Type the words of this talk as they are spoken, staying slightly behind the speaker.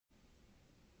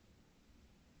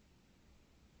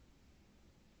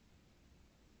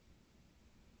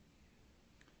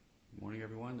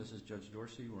everyone. This is Judge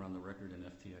Dorsey. We're on the record in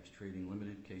FTX Trading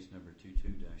Ltd, case number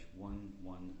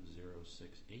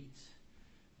 22-11068.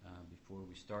 Before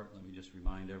we start, let me just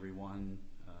remind everyone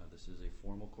this is a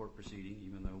formal court proceeding,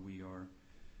 even though we are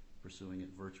pursuing it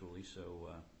virtually, so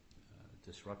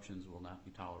disruptions will not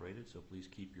be tolerated. So please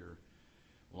keep your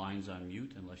lines on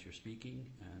mute unless you're speaking,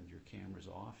 and your cameras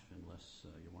off unless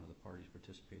you're one of the parties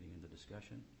participating in the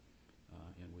discussion.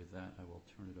 And with that, I will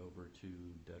turn it over to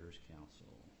Debtors'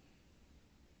 Counsel.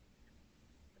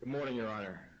 Good morning, Your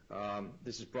Honor.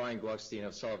 This is Brian Gluckstein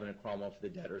of Sullivan & Cromwell for the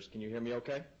debtors. Can you hear me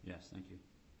okay? Yes, thank you.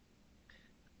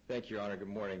 Thank you, Your Honor. Good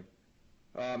morning.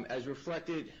 As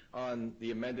reflected on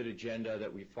the amended agenda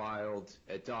that we filed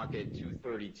at docket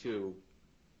 232,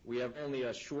 we have only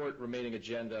a short remaining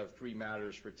agenda of 3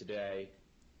 matters for today,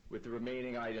 with the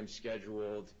remaining items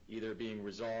scheduled either being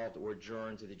resolved or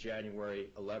adjourned to the January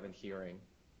 11th hearing.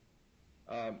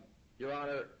 Your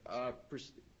Honor,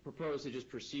 propose to just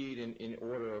proceed in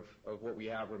order of what we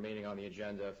have remaining on the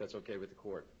agenda, if that's okay with the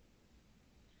court.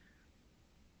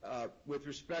 With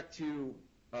respect to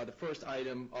the first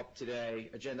item up today,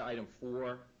 agenda item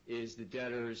 4 is the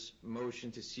debtor's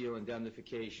motion to seal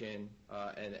indemnification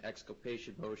and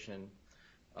exculpation motion.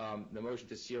 The motion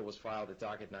to seal was filed at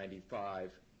docket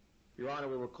 95. Your Honor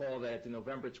will recall that at the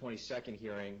November 22nd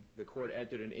hearing, the court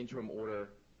entered an interim order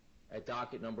at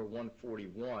docket number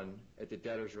 141 at the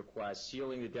debtor's request,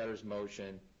 sealing the debtor's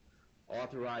motion,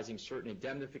 authorizing certain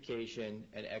indemnification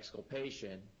and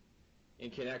exculpation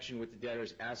in connection with the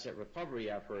debtor's asset recovery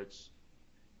efforts,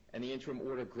 and the interim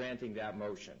order granting that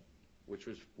motion, which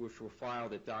were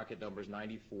filed at docket numbers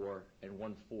 94 and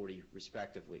 140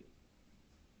 respectively.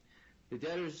 The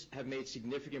debtors have made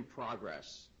significant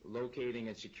progress locating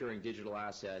and securing digital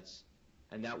assets,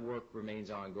 and that work remains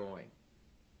ongoing.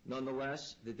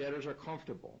 Nonetheless, the debtors are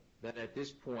comfortable that at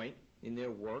this point in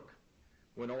their work,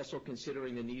 when also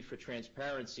considering the need for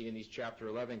transparency in these Chapter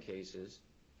 11 cases,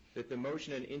 that the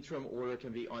motion and interim order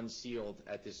can be unsealed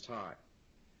at this time.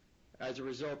 As a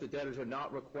result, the debtors are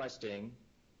not requesting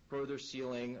further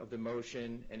sealing of the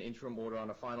motion and interim order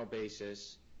on a final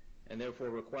basis, and therefore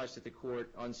request that the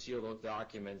court unseal those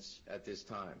documents at this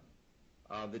time.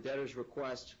 The debtor's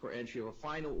request for entry of a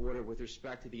final order with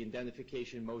respect to the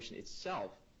indemnification motion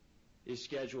itself is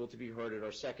scheduled to be heard at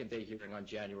our second day hearing on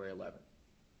January 11th.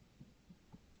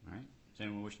 All right. Does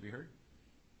anyone wish to be heard?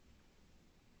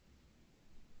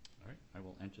 All right. I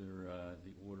will enter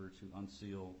the order to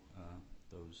unseal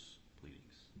those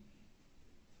pleadings.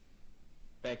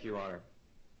 Thank you, Your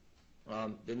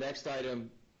Honor. The next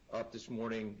item up this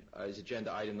morning is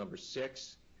agenda item number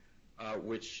 6,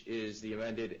 which is the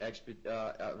amended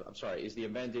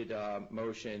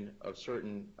motion of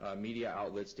certain media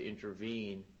outlets to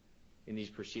intervene in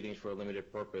these proceedings for a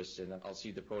limited purpose, and I'll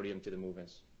cede the podium to the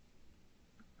movements.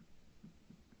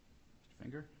 Mr.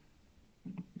 Finger.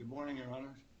 Good morning, Your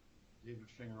Honor. David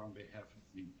Finger on behalf of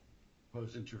the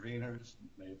proposed interveners.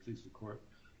 May it please the court.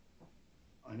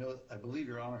 I believe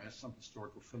Your Honor has some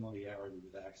historical familiarity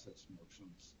with access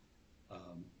motions.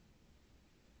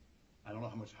 I don't know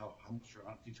how much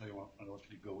detail you want. I don't want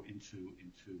you to go into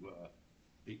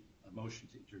the motion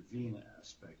to intervene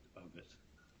aspect of it.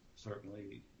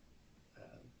 Certainly,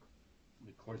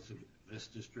 the courts of this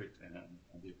district and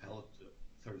the appellate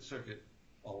Third Circuit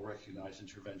all recognize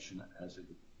intervention as an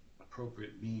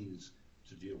appropriate means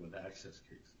to deal with access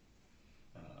cases.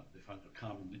 They find it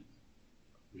common.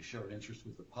 We share an interest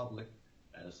with the public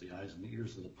as the eyes and the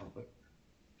ears of the public,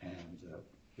 and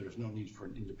there's no need for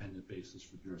an independent basis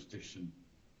for jurisdiction.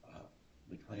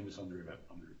 The claim is under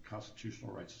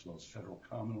constitutional rights as well as federal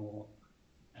common law,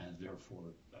 and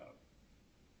therefore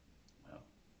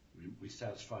we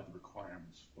satisfy the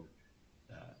requirements for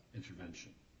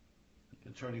intervention.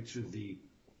 And turning to the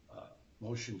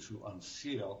motion to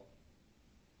unseal,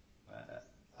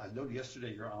 I noted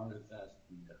yesterday, Your Honor, that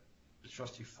the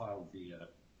trustee filed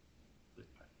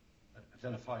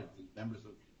identified the members of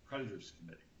the creditors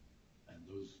committee, and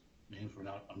those names were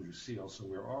not under seal, so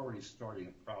we're already starting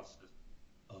a process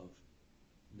of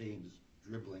names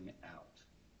dribbling out.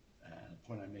 And the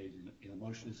point I made in the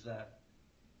motion is that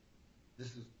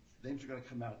names are going to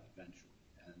come out eventually,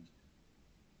 and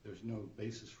there's no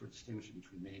basis for distinguishing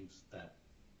between names that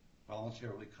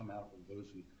voluntarily come out and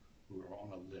those who are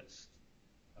on a list.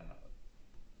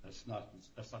 That's not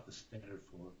the standard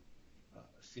for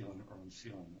sealing or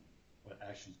unsealing what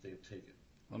actions they have taken.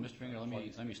 Well, Mr. Finger, let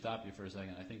me stop you for a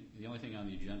second. I think the only thing on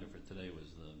the agenda for today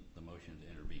was the motion to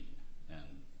intervene,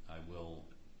 and I will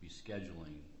be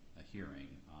scheduling a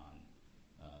hearing on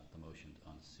the motion to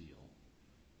unseal.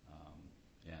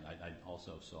 And I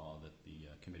also saw that the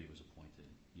committee was appointed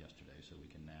yesterday, so we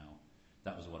can now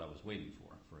that was what I was waiting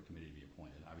for a committee to be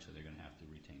appointed. Obviously, they're going to have to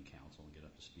retain counsel and get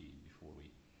up to speed before we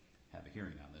have a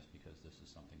hearing on this, because this is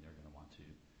something they're going to want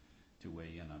to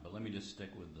weigh in on. But let me just stick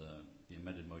with the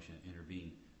amended motion to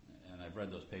intervene. And I've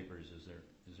read those papers. Is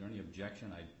there any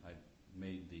objection? I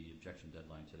made the objection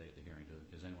deadline today at the hearing.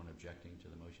 Is anyone objecting to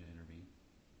the motion to intervene?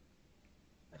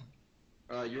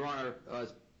 Your Honor,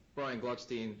 Brian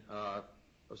Gluckstein,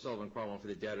 O'Sullivan Cromwell for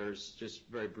the debtors. Just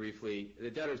very briefly, the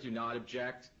debtors do not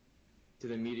object to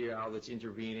the media outlets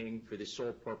intervening for the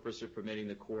sole purpose of permitting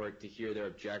the court to hear their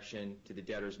objection to the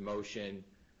debtors' motion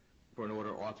for an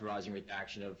order authorizing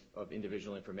redaction of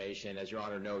individual information. As Your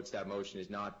Honor notes, that motion is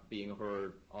not being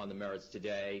heard on the merits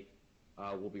today.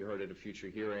 Will be heard at a future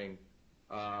hearing.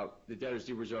 The debtors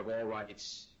do reserve all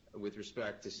rights with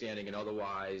respect to standing and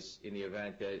otherwise in the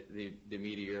event that the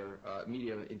media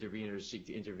interveners seek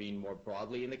to intervene more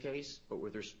broadly in the case. But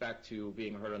with respect to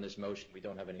being heard on this motion, we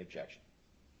don't have any objection.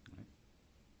 All right.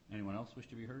 Anyone else wish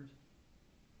to be heard?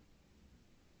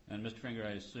 And Mr. Finger,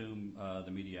 I assume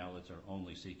the media outlets are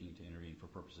only seeking to intervene for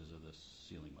purposes of this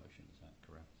sealing motion. Is that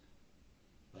correct?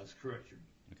 That's correct, Your Honor.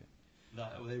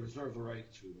 Okay. They reserve the right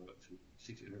to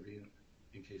seek to intervene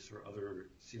in case there are other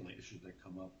sealing issues that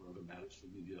come up or other matters to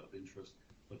the media of interest.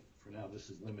 But for now, this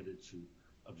is limited to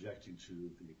objecting to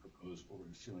the proposed order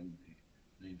sealing the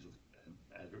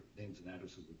names and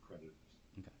addresses of creditors.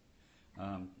 Okay.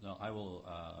 No, I will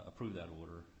approve that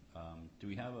order. Do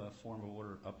we have a form of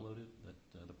order uploaded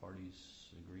that the parties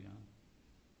agree on?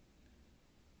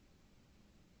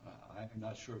 I'm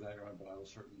not sure of that, Your Honor, but I will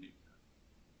certainly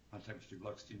contact Mr.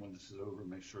 Gluckstein when this is over and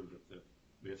make sure that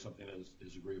we have something that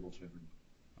is agreeable to everyone.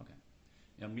 Okay.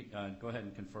 Go ahead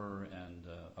and confer and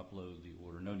upload the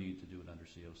order. No need to do it under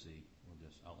COC.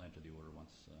 I'll enter the order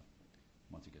once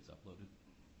it gets uploaded.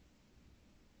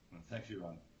 Thank you, Your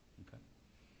Honor. Okay.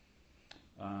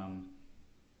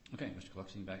 Okay, Mr.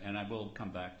 Gluckstein, back, and I will come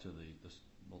back to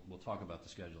we'll talk about the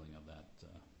scheduling of that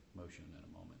motion in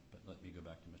a moment. But let me go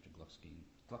back to Mr.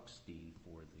 Gluckstein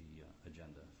for the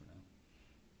agenda for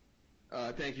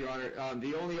now. Thank you, Your Honor.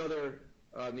 The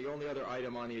only other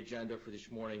item on the agenda for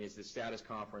this morning is the status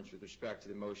conference with respect to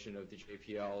the motion of the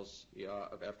JPLs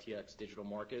of FTX Digital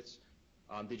Markets.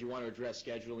 Did you want to address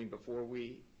scheduling before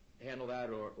we handle that,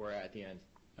 or at the end?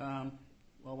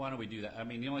 Well, why don't we do that? I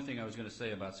mean, the only thing I was going to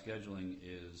say about scheduling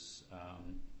is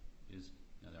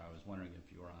I was wondering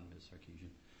if you were on, Ms.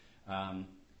 Sarkeesian,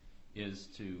 is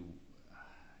to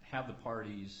have the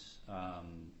parties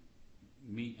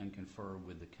meet and confer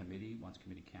with the committee once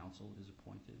committee counsel is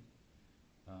appointed,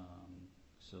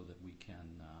 so that we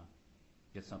can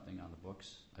get something on the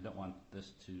books. I don't want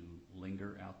this to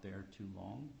linger out there too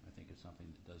long. I think it's something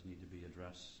that does need to be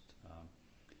addressed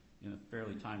in a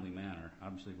fairly timely manner.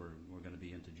 Obviously, we're going to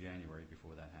be into January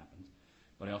before that happens,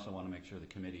 but I also want to make sure the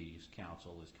committee's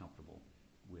counsel is comfortable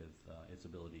with its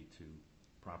ability to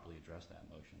properly address that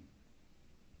motion.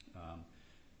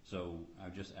 So I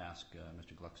would just ask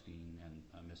Mr. Gluckstein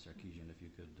and Ms. Sarkeesian if you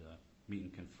could meet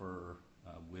and confer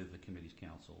with the committee's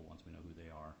counsel once we know who they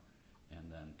are,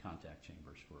 and then contact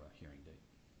Chambers for a hearing date.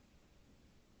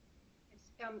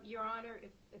 Your Honor,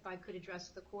 if I could address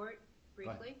the court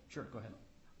briefly. Sure, go ahead.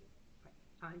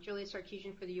 Julia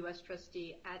Sarkeesian for the U.S.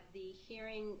 Trustee. At the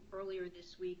hearing earlier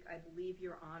this week, I believe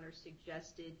Your Honor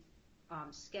suggested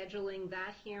scheduling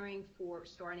that hearing for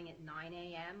starting at 9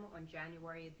 a.m. on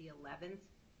January the 11th.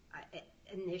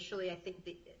 Initially, I think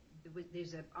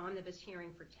there's an omnibus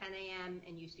hearing for 10 a.m.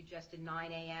 and you suggested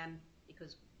 9 a.m.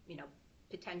 because,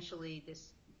 potentially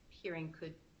this hearing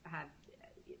could have,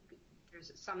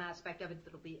 there's some aspect of it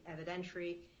that'll be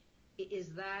evidentiary. Is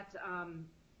that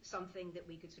something that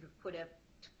we could sort of put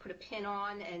a pin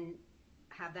on and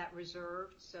have that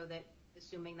reserved so that,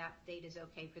 assuming that date is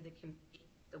okay for the committee,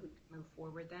 that we can move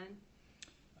forward then?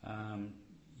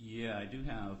 Yeah, I do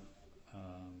have,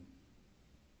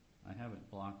 I have it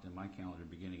blocked in my calendar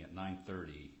beginning at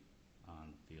 9:30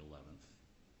 on the 11th,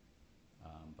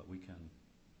 but we can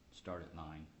start at 9.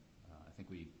 I think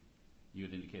you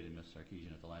had indicated, Ms.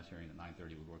 Sarkeesian, at the last hearing that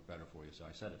 9:30 would work better for you, so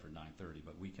I set it for 9:30,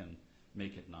 but we can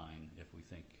make it 9 if we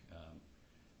think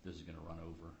this is going to run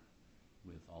over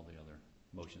with all the other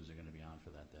motions that are going to be on for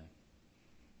that day.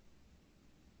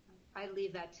 I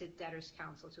leave that to debtors'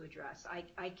 counsel to address.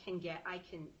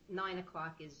 9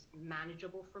 o'clock is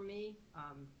manageable for me.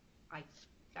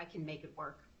 I can make it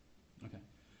work. Okay.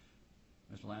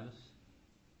 Mr. Landis?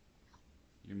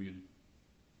 You're muted.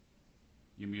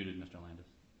 You're muted, Mr. Landis.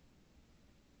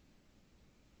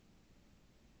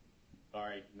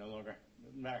 Sorry, no longer.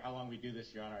 No matter how long we do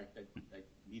this, Your Honor, I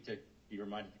need to be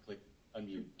reminded to click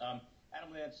unmute.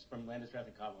 Adam Landis from Landis, Rath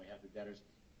 & Cobham. We have the debtors.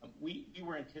 We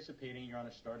were anticipating, Your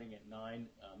Honor, starting at 9.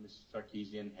 Mrs.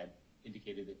 Sarkeesian had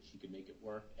indicated that she could make it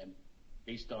work, and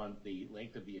based on the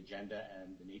length of the agenda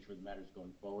and the nature of the matters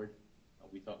going forward,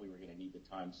 we thought we were going to need the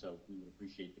time, so we would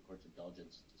appreciate the court's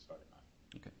indulgence to start at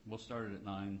 9. Okay, we'll start it at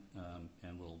 9,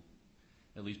 and we'll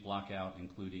at least block out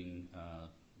including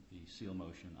the seal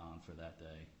motion on for that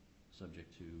day,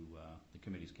 subject to the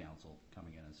committee's counsel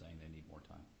coming in and saying they need more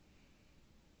time.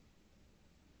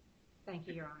 Thank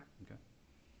you, Your Honor. Okay.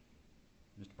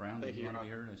 Mr. Brown, Thank did you, you want to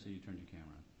Your be heard? I see you turned your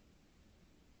camera on.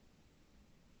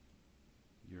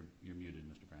 You're muted,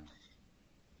 Mr. Brown.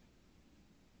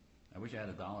 I wish I had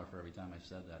 $1 for every time I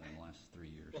said that in the last 3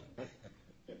 years.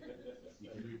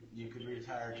 You could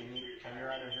retire. Can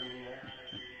Your Honor hear me there?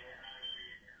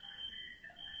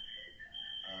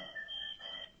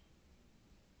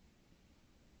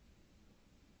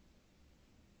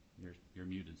 You're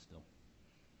muted still.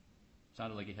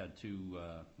 Sounded like you had two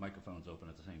microphones open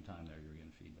at the same time there. You were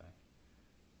getting feedback.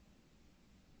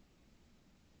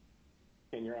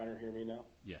 Can Your Honor hear me now?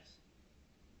 Yes.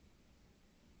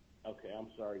 Okay, I'm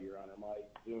sorry, Your Honor. My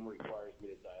Zoom requires me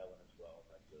to dial in as well.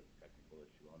 That's a technical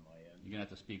issue on my end. You're going to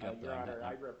have to speak up. Your Honor,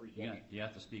 I represent... You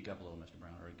have to speak up a little, Mr.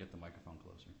 Brown, or get the microphone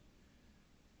closer.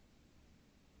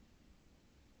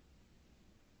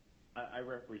 I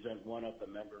represent one of the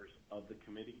members of the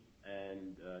committee,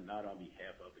 and not on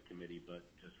behalf of the committee, but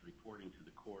just reporting to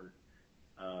the court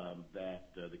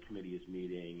that the committee is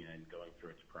meeting and going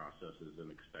through its processes and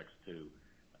expects to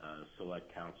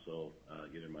select counsel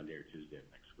either Monday or Tuesday of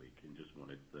next week, and just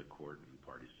wanted the court and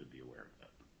parties to be aware of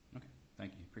that. Okay,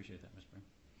 thank you. Appreciate that, Mr. Brown.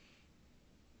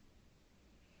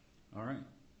 All right.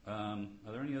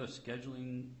 Are there any other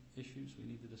scheduling issues we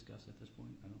need to discuss at this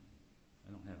point?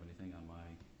 I don't have anything on my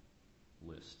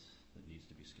list that needs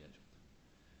to be scheduled.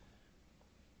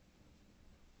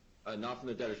 Not from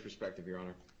the debtor's perspective, Your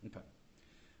Honor. Okay.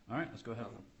 All right, let's go ahead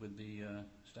with the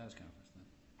status conference then.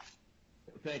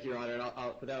 Thank you, Your Honor. And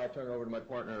for that, I'll turn it over to my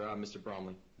partner, Mr.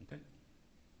 Bromley. Okay.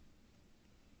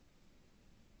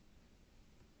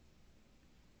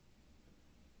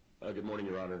 Good morning,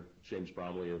 Your Honor. James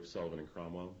Bromley of Sullivan and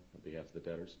Cromwell on behalf of the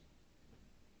debtors.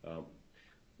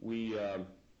 We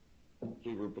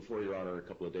were before Your Honor a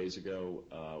couple of days ago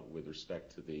with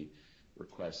respect to the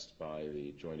request by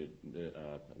the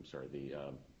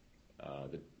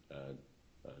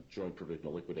joint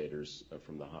provisional liquidators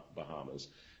from the Bahamas.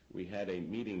 We had a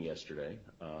meeting yesterday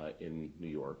in New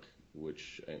York,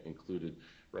 which included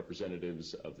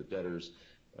representatives of the debtors,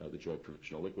 the joint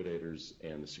provisional liquidators,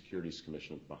 and the Securities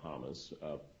Commission of the Bahamas,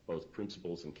 both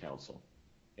principals and counsel.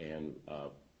 And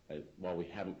while we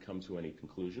haven't come to any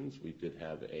conclusions, we did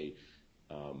have a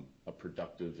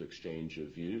productive exchange of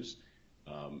views.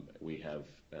 We have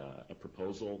a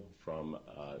proposal from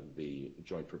the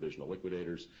joint provisional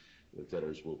liquidators. The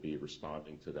debtors will be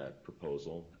responding to that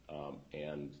proposal.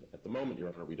 And at the moment, Your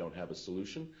Honor, we don't have a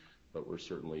solution, but we're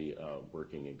certainly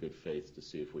working in good faith to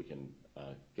see if we can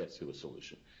get to a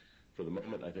solution. For the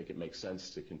moment, I think it makes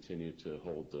sense to continue to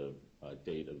hold the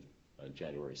date of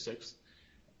January 6th.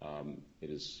 It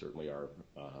is certainly our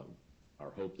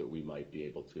hope that we might be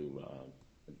able to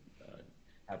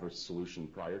have a solution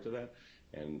prior to that.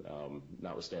 And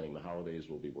notwithstanding the holidays,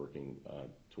 we'll be working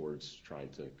towards trying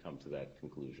to come to that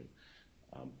conclusion.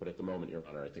 But at the moment, Your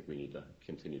Honor, I think we need to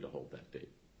continue to hold that date.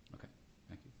 Okay,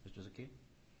 thank you. Mr. Zaki?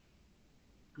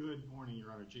 Good morning,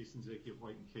 Your Honor. Jason Zaki of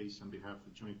White & Case on behalf of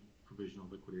the joint provisional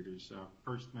liquidators.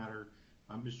 First matter,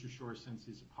 Mr. Shore sends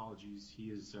his apologies. He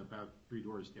is about 3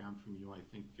 doors down from you, I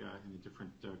think, in a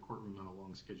different courtroom on a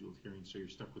long scheduled hearing, so you're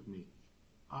stuck with me.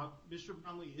 Mr.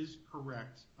 Bromley is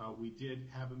correct. We did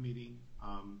have a meeting.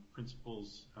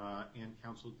 Principals and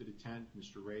counsel did attend.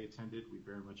 Mr. Ray attended. We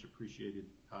very much appreciated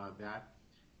that.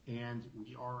 And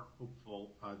we are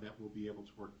hopeful that we'll be able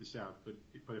to work this out. But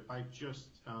if I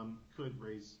just could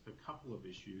raise a couple of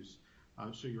issues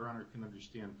so Your Honor can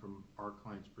understand from our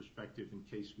client's perspective in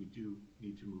case we do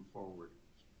need to move forward.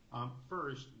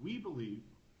 First, we believe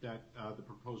that the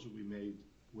proposal we made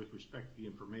with respect to the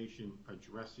information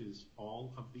addresses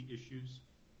all of the issues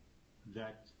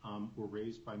that were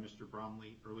raised by Mr.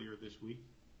 Bromley earlier this week.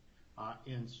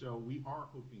 And so we are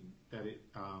hoping that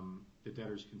the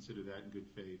debtors consider that in good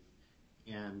faith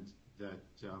and that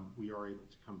we are able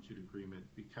to come to an agreement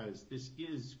because this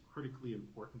is critically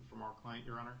important from our client,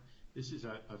 Your Honor. This is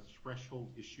a threshold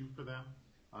issue for them.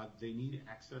 They need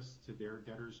access to their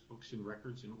debtors' books and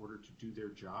records in order to do their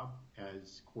job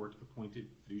as court-appointed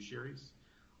fiduciaries.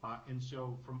 And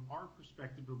so from our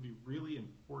perspective, it will be really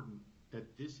important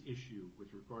that this issue with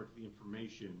regard to the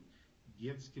information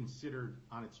gets considered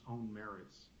on its own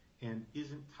merits and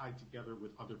isn't tied together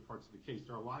with other parts of the case.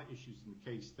 There are a lot of issues in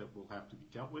the case that will have to be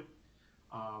dealt with,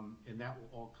 and that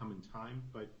will all come in time.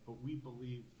 But we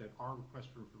believe that our request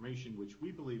for information, which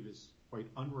we believe is quite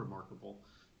unremarkable,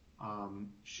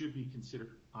 should be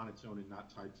considered on its own and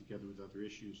not tied together with other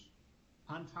issues.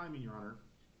 On timing, Your Honor,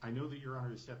 I know that Your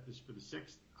Honor has set this for the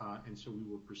 6th, and so we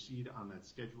will proceed on that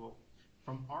schedule.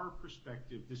 From our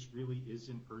perspective, this really is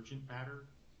an urgent matter,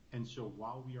 and so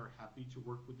while we are happy to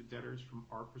work with the debtors, from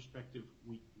our perspective,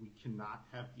 we cannot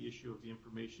have the issue of the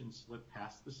information slip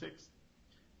past the 6th.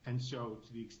 And so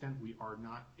to the extent we are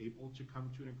not able to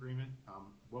come to an agreement,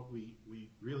 what we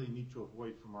really need to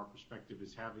avoid from our perspective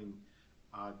is having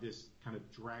this kind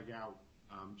of drag out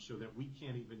so that we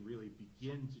can't even really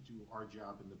begin to do our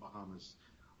job in the Bahamas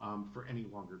for any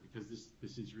longer, because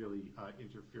this is really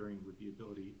interfering with the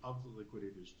ability of the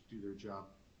liquidators to do their job.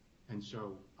 And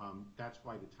so that's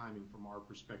why the timing from our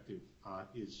perspective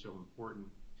is so important.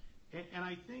 And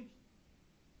I think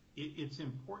it's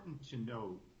important to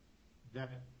note that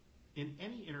in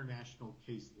any international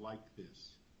case like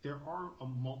this, there are a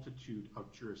multitude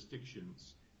of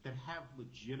jurisdictions that have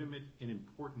legitimate and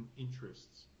important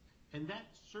interests. And that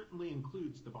certainly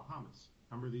includes the Bahamas.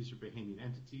 Remember, these are Bahamian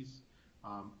entities.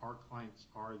 Our clients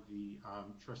are the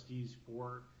trustees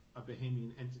for a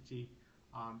Bahamian entity.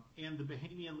 And the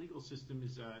Bahamian legal system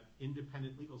is an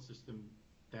independent legal system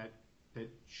that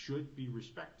should be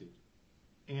respected.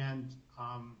 And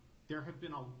there have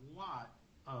been a lot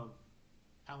of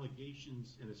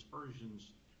allegations and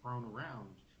aspersions thrown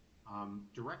around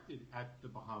directed at the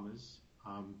Bahamas,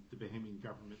 the Bahamian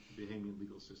government, the Bahamian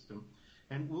legal system.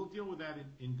 And we'll deal with that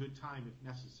in good time if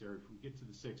necessary. If we get to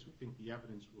the 6th, we think the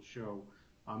evidence will show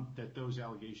that those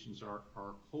allegations are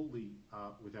wholly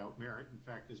without merit. In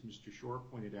fact, as Mr. Shore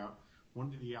pointed out, one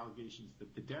of the allegations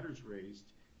that the debtors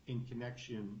raised in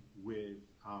connection with,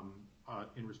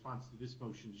 in response to this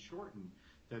motion to shorten,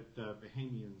 that the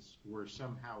Bahamians were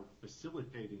somehow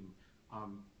facilitating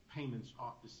payments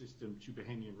off the system to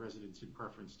Bahamian residents in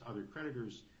preference to other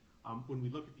creditors. When we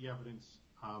look at the evidence,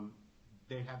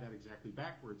 they have that exactly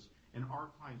backwards, and our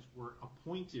clients were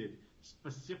appointed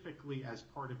specifically as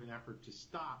part of an effort to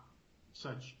stop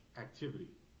such activity.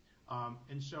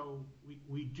 And so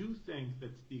we do think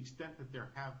that to the extent that there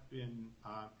have been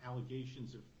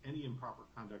allegations of any improper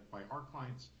conduct by our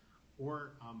clients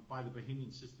or by the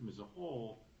Bahamian system as a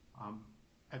whole,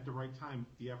 at the right time,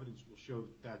 the evidence will show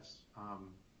that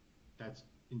that's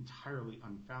entirely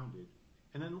unfounded.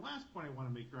 And then the last point I want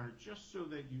to make, Your Honor, just so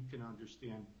that you can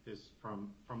understand this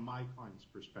from my client's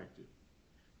perspective.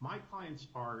 My clients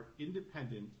are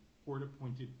independent,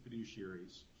 court-appointed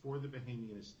fiduciaries for the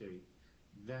Bahamian estate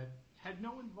that had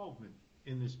no involvement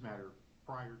in this matter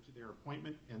prior to their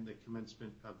appointment and the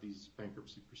commencement of these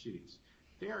bankruptcy proceedings.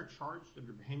 They are charged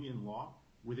under Bahamian law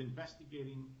with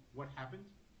investigating what happened,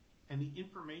 and the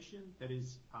information that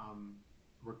is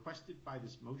requested by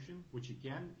this motion, which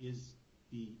again is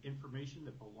the information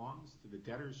that belongs to the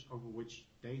debtors over which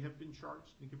they have been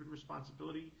charged and given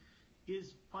responsibility,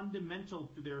 is fundamental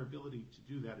to their ability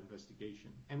to do that investigation.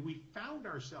 And we found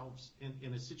ourselves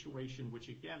in a situation which,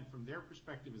 again, from their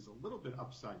perspective is a little bit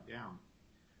upside down,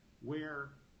 where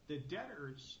the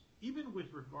debtors, even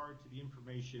with regard to the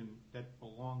information that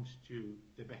belongs to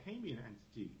the Bahamian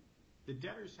entity, the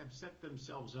debtors have set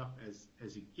themselves up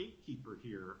as a gatekeeper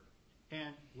here.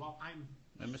 And while I'm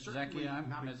Mr. Zaki, I'm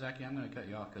going to cut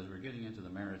you off because we're getting into the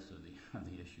merits of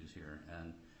the issues here,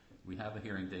 and we have a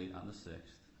hearing date on the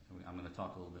 6th. I'm going to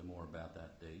talk a little bit more about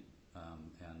that date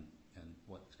and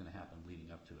what's going to happen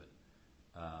leading up to it.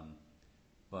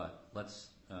 But let's,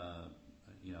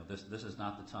 this is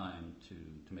not the time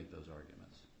to make those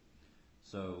arguments.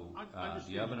 So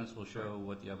the evidence will show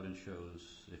what the evidence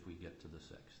shows if we get to the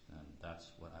 6th, and that's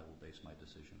what I will base my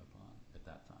decision upon at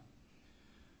that time.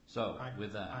 So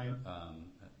with that,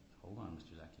 hold on,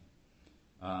 Mr.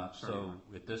 Zaki. So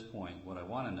at this point, what I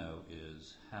want to know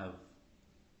is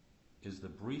the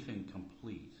briefing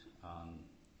complete on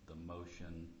the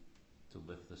motion to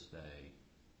lift the stay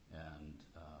and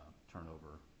turn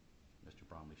over Mr.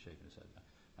 Bromley shaking his head?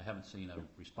 I haven't seen a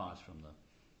response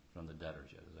from the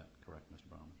debtors yet. Is that correct, Mr.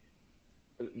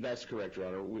 Bromley? That's correct, Your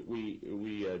Honor.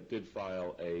 We did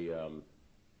file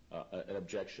an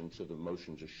objection to the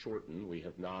motion to shorten. We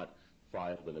have not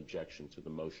filed an objection to the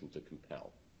motion to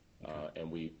compel,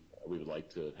 and we would like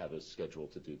to have a schedule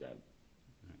to do that.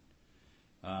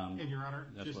 And Your Honor,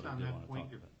 just on that point,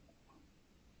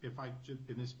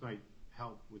 and this might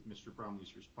help with Mr.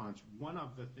 Bromley's response, one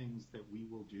of the things that we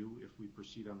will do if we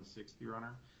proceed on the 6th, Your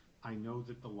Honor, I know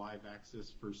that the live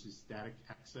access versus static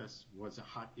access was a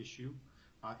hot issue.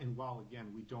 And while, again,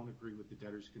 we don't agree with the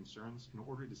debtor's concerns, in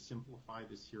order to simplify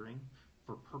this hearing,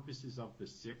 for purposes of the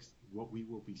 6th, what we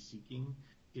will be seeking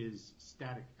is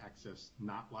static access,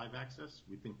 not live access.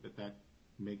 We think that that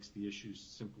makes the issues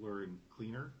simpler and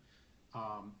cleaner.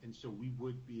 And so we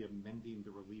would be amending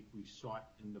the relief we sought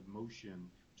in the motion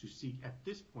to seek, at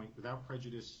this point, without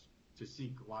prejudice, to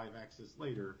seek live access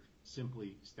later,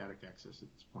 simply static access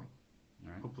at this point.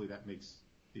 All right. Hopefully that makes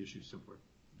the issue simpler.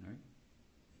 All right.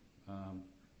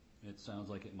 It sounds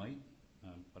like it might,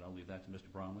 but I'll leave that to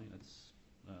Mr. Bromley. That's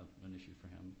an issue for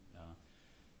him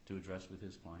to address with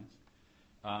his clients.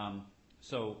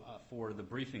 So for the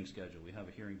briefing schedule, we have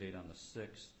a hearing date on the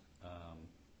 6th.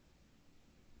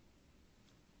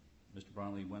 Mr.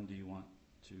 Bromley, when do you want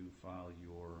to file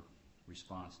your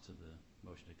response to the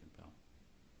motion to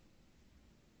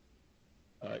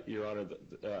compel? Your Honor,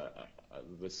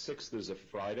 the 6th is a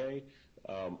Friday.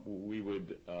 We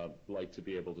would like to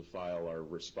be able to file our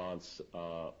response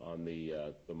on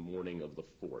the morning of the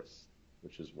 4th,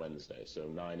 which is Wednesday, so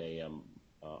 9 a.m.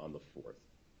 On the 4th.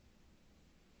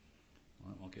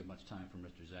 Well, it won't give much time for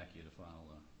Mr. Zacchia to file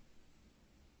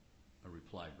a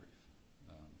reply brief.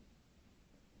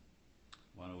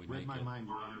 Why don't we Read my mind,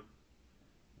 Your Honor.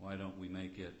 Why don't we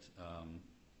make it? Why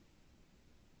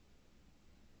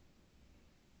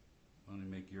don't we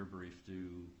make your brief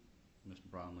due, Mr.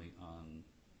 Bromley, on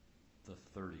the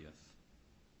 30th,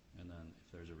 and then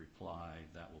if there's a reply,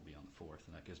 that will be on the 4th,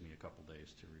 and that gives me a couple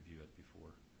days to review it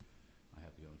before I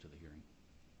have to go into the hearing.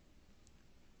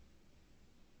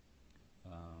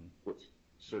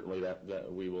 Certainly,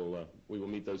 that we will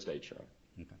meet those dates, Your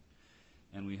Honor. Okay.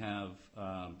 And we have,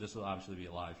 this will obviously be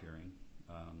a live hearing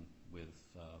with,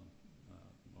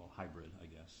 hybrid, I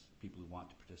guess. People who want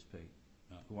to participate,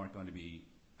 who aren't going to be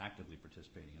actively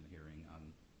participating in the hearing on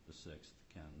the 6th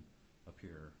can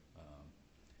appear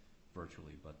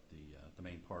virtually, but the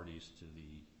main parties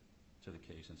to the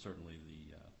case, and certainly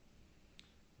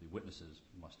the witnesses,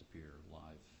 must appear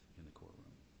live in the courtroom.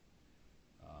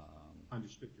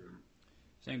 Understood, Your Honor.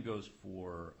 Same goes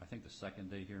for, I think, the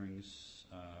second-day hearings.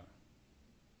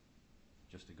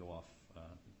 Just to go off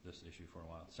this issue for a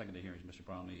while. Second-day hearings, Mr.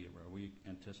 Bromley, are we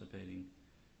anticipating?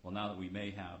 Well, now that we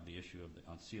may have the issue of the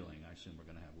unsealing, I assume we're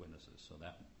going to have witnesses, so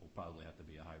that will probably have to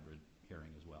be a hybrid hearing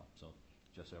as well. So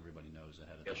just so everybody knows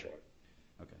ahead of time. Yes, Your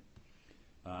Honor.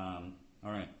 Okay.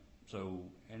 All right. So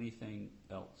anything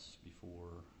else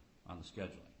on the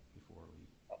scheduling before we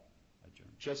adjourn?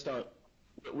 Just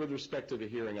with respect to the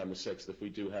hearing on the 6th, if we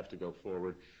do have to go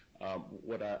forward,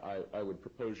 what I would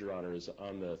propose, Your Honor, is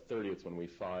on the 30th when we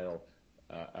file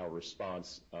our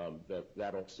response,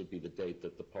 that also be the date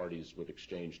that the parties would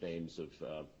exchange names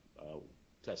of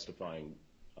testifying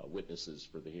witnesses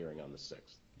for the hearing on the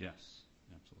 6th. Yes,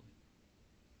 absolutely.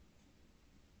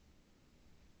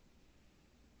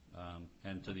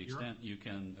 And to the extent you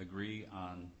can agree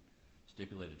on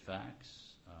stipulated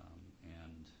facts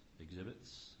and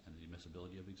exhibits and the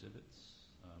admissibility of exhibits,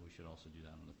 we should also do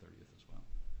that on the 30th as well.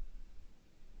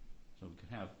 So we could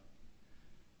have,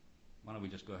 why don't we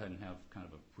just go ahead and have kind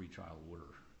of a pretrial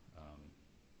order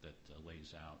that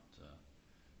lays out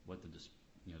what the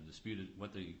disputed,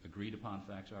 what the agreed upon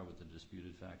facts are, what the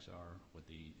disputed facts are, what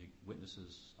the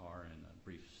witnesses are, and a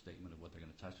brief statement of what they're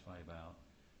going to testify about,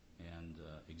 and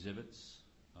exhibits,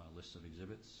 lists of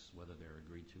exhibits, whether they're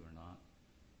agreed to or not,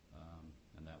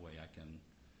 and that way I can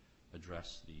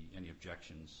address any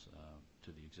objections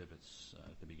to the exhibits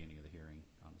at the beginning of the hearing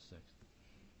on the 6th.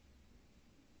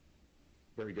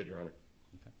 Very good, Your Honor.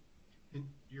 Okay. And,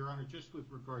 Your Honor, just with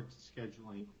regard to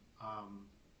scheduling,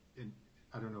 and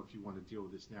I don't know if you want to deal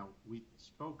with this now. We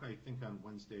spoke, I think, on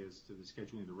Wednesday as to the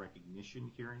scheduling of the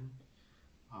recognition hearing.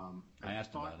 I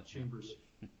asked about it. Chambers,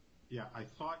 yeah, I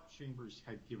thought Chambers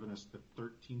had given us the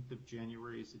 13th of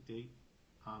January as a date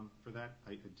for that.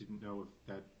 I didn't know if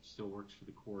that still works for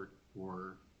the court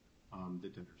or the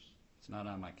debtors. It's not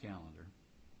on my calendar.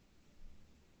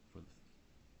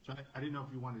 So I didn't know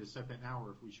if you wanted to set that now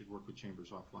or if we should work with Chambers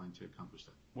offline to accomplish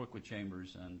that. Work with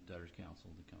Chambers and Debtors Counsel,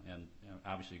 and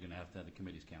obviously you're going to have the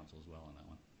committee's counsel as well on that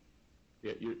one.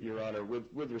 Yeah, Your Honor,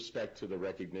 with respect to the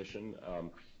recognition,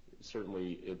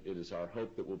 certainly it is our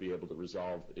hope that we'll be able to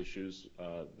resolve issues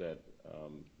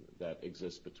that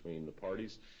exist between the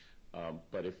parties.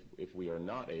 But if we are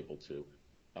not able to,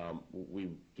 we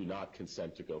do not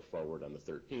consent to go forward on the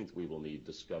 13th. We will need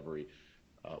discovery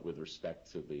with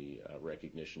respect to the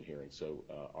recognition hearing. So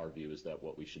our view is that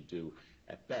what we should do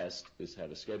at best is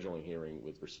have a scheduling hearing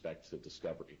with respect to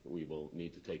discovery. We will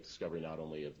need to take discovery not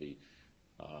only of the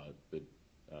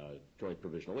joint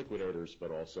provisional liquidators,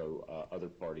 but also other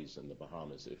parties in the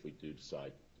Bahamas if we do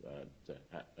decide to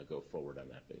go forward on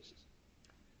that basis.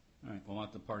 All right. We'll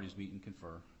let the parties meet and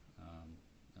confer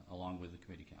along with the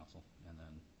committee council. And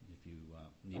then if you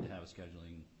need to have a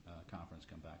scheduling conference,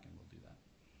 come back and we'll do that.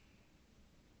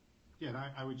 Yeah, and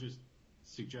I would just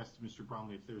suggest to Mr.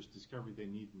 Bromley, if there's discovery they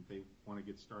need and they want to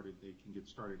get started, they can get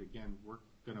started. Again, we're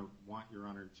going to want Your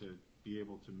Honor to be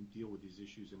able to deal with these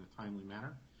issues in a timely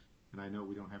manner. And I know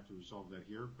we don't have to resolve that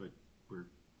here, but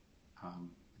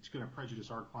it's going to prejudice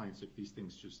our clients if these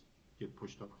things just get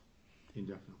pushed off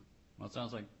indefinitely. Well, it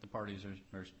sounds like the parties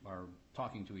are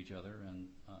talking to each other, and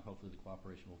hopefully the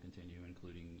cooperation will continue,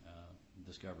 including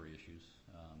discovery issues.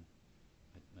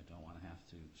 I don't want to have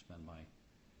to spend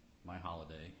my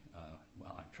holiday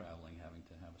while I'm traveling having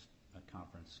to have a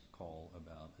conference call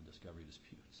about a discovery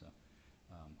dispute. So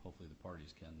hopefully the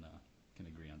parties can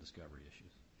agree on discovery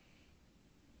issues.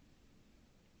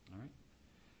 All right.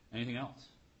 Anything else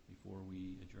before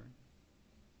we adjourn?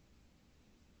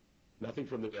 Nothing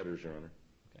from the debtors, Your Honor.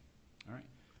 Okay. All right.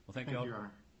 Well, thank you all. Your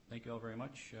Honor. Thank you all very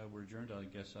much. We're adjourned. I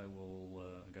guess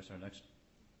our next,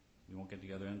 we won't get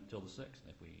together until the 6th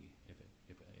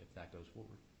if that goes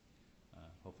forward.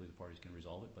 Hopefully the parties can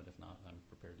resolve it, but if not, I'm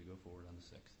prepared to go forward on the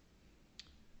 6th.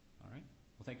 All right.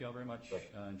 Well, thank you all very much.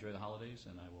 Enjoy the holidays,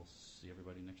 and I will see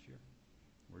everybody next year.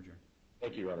 We're adjourned.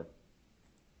 Thank you, Your Honor.